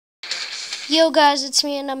Yo guys, it's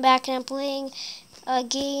me and I'm back and I'm playing a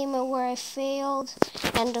game where I failed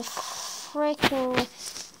and freaking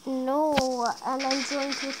no, and I'm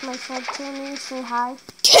joined with my friend Timmy. Say hi.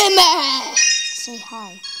 Timmy! Say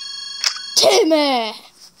hi. Timmy!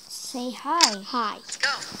 Say hi. Hi.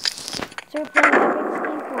 So we're playing Epic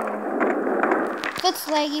Skateboard. If it's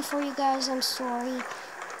laggy for you guys, I'm sorry,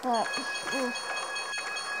 but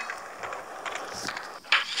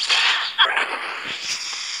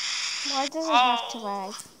why does it have to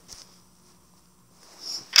lag?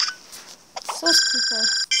 So stupid.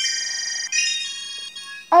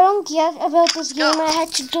 I don't get about this game. I had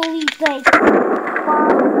to delete like 5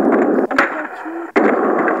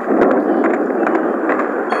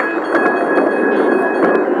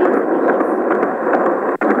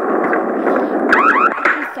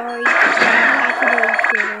 Sorry, I had to delete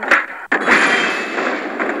Twitter.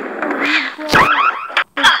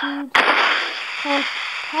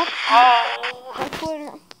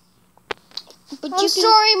 But I'm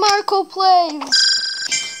sorry, Marco plays.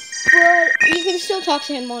 But you can still talk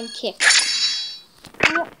to him on Kick.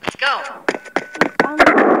 Yep. Let's go.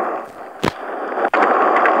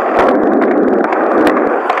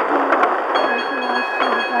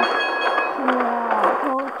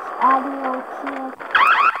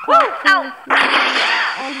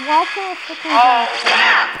 And watching a freaking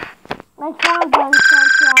my sound gun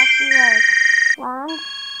can't actually land.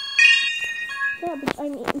 Yeah,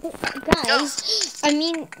 guys,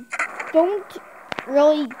 don't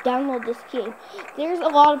really download this game. There's a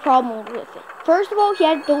lot of problems with it. First of all, he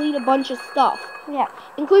had to delete a bunch of stuff. Yeah.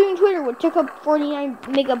 Including Twitter, which took up 49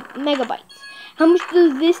 megabytes. How much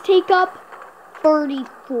does this take up?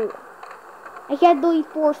 34. I had to delete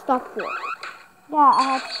 4 stuff for it. Yeah, I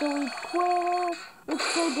had to delete Twitter. It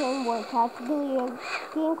still didn't work. I had to delete a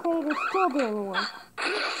game creator. Still didn't work.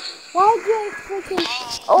 Why did I freaking...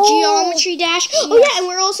 Geometry Dash. Yes. Oh yeah, and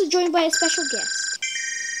we're also joined by a special guest.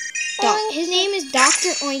 His name is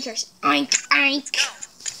Dr. Oinkers. Oink, oink.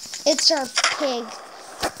 It's our pig.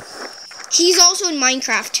 He's also in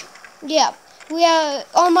Minecraft. Yeah. We are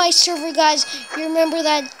on my server, guys. You remember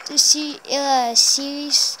that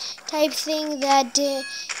series type thing that did...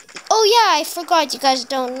 Oh yeah, I forgot. You guys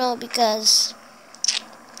don't know because...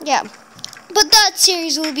 Yeah. But that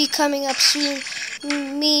series will be coming up soon.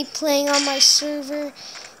 Me playing on my server.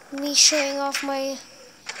 Me showing off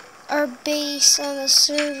our base on the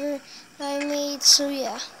server I made. So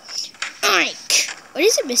yeah. Oink. What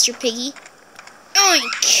is it, Mr. Piggy?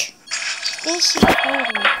 Oink. I think he's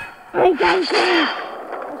hungry. I got him.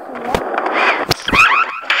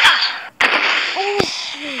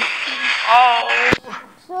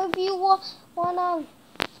 So if you wanna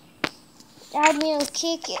add me on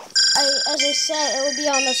Kick, as I said, it will be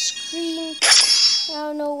on the screen. I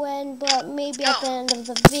don't know when, but maybe at the end of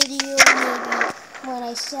the video, maybe when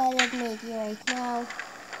I said it, maybe right now.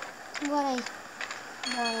 What I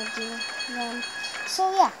wanna do then.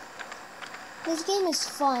 So yeah, this game is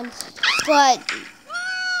fun, but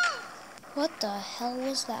what the hell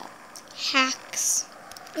was that? Hacks.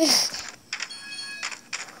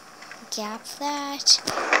 Gap that.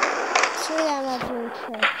 So yeah, I'm not doing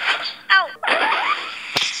sure. Ow!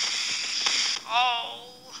 Oh.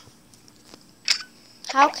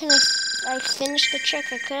 How can I finish the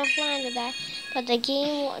trick? I could have landed that, but the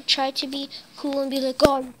game tried to be cool and be like,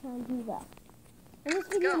 oh, you can't do that. And this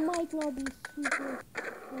video might not be super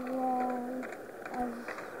long,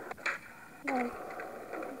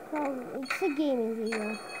 it's a gaming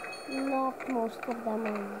video. Not most of them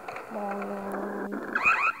are long.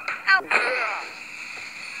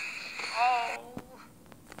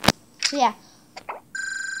 So yeah.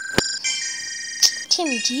 Tim,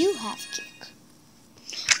 do you have Kick?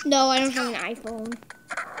 No, I don't have an iPhone.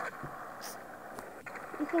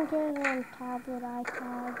 You can get it on tablet,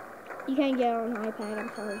 iPad. You can't get it on iPad, I'm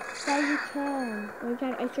sorry. Yeah, you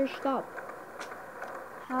can. I searched up.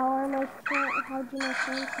 How do my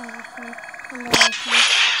friends have a phone on their iPad?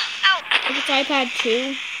 Is it iPad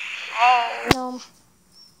 2? No.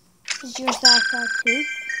 Is yours the iPad 2?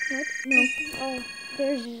 What? No. Oh,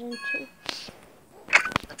 theirs isn't 2.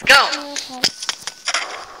 Let's go. Okay.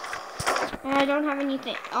 And I don't have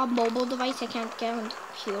anything. A mobile device I can't get on the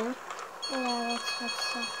computer. Yeah, that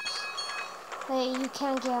sucks. Wait, you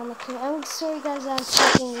can't get on the computer. I'm sorry, guys, I'm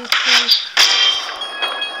checking your phone.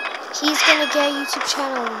 He's gonna get a YouTube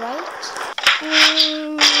channel, right?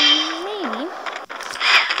 Maybe.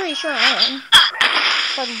 Pretty sure I am.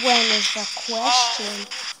 But when is the question?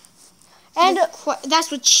 And that's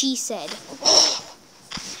what she said.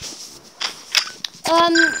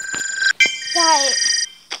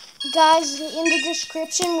 Guys, in the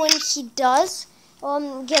description when he does,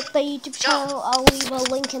 get the YouTube channel, I'll leave a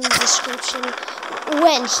link in the description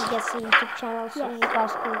when she gets the YouTube channel, so you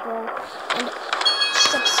guys can go and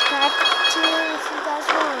subscribe to her if you guys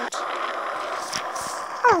want.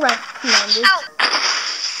 Alright, Commander.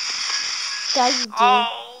 Guys, you do.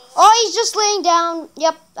 Oh, he's just laying down.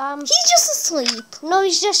 Yep. He's just asleep. No,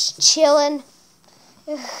 he's just chilling.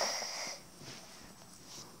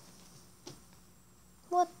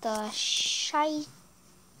 What the shite?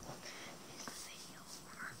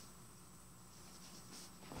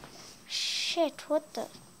 Shit, what the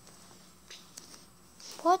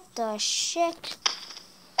shit?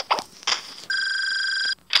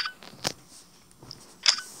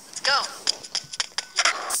 Let's go.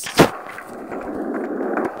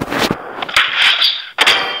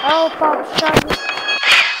 Oh, Bob, sorry.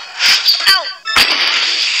 Ow.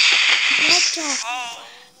 What the? Oh.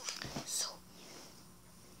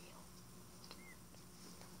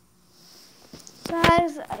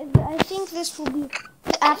 Guys, I think this will be,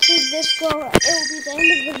 after this go, it will be the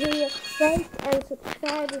end of the video. Like and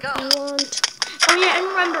subscribe if you want. Oh yeah, and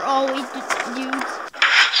remember always, dudes.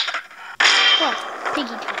 What?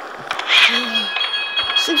 Piggy time.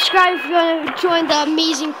 Subscribe if you want to join the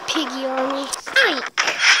amazing piggy army.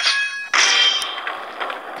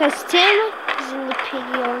 Because Tim is in the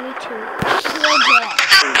piggy army too.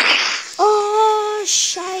 Oh,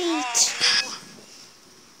 shite.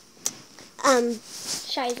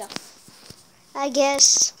 Shiza. I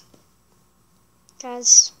guess.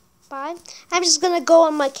 Guys, bye. I'm just gonna go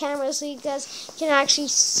on my camera so you guys can actually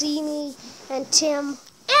see me and Tim.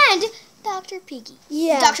 And Dr. Piggy.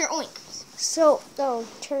 Yeah. Dr. Oink. So,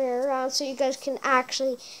 turn it around so you guys can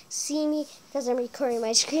actually see me because I'm recording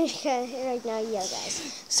my screen right now. Yeah, guys.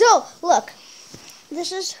 So, look.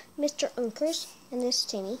 This is Mr. Unkers and this is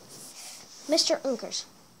Timmy. Mr. Unkers,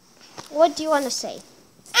 what do you want to say?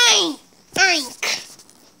 Oink.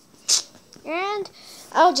 And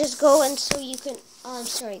I'll just go and so you can, I'm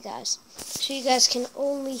sorry guys, so you guys can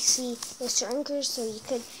only see Mr. Unkers so he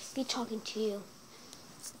could be talking to you.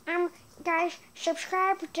 Guys,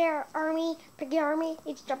 subscribe to our army, Piggy Army.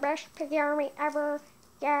 It's the best piggy army ever.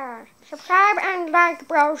 Yeah, subscribe and like,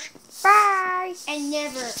 bros. Bye. And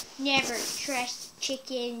never trust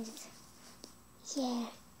chickens. Yeah,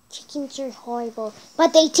 chickens are horrible,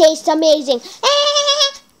 but they taste amazing.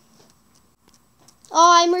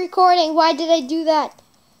 Oh, I'm recording. Why did I do that?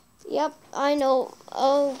 Yep, I know.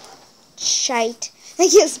 Oh, shite. I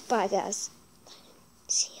guess bye, guys.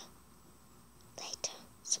 See you later.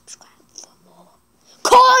 Subscribe for more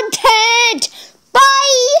content.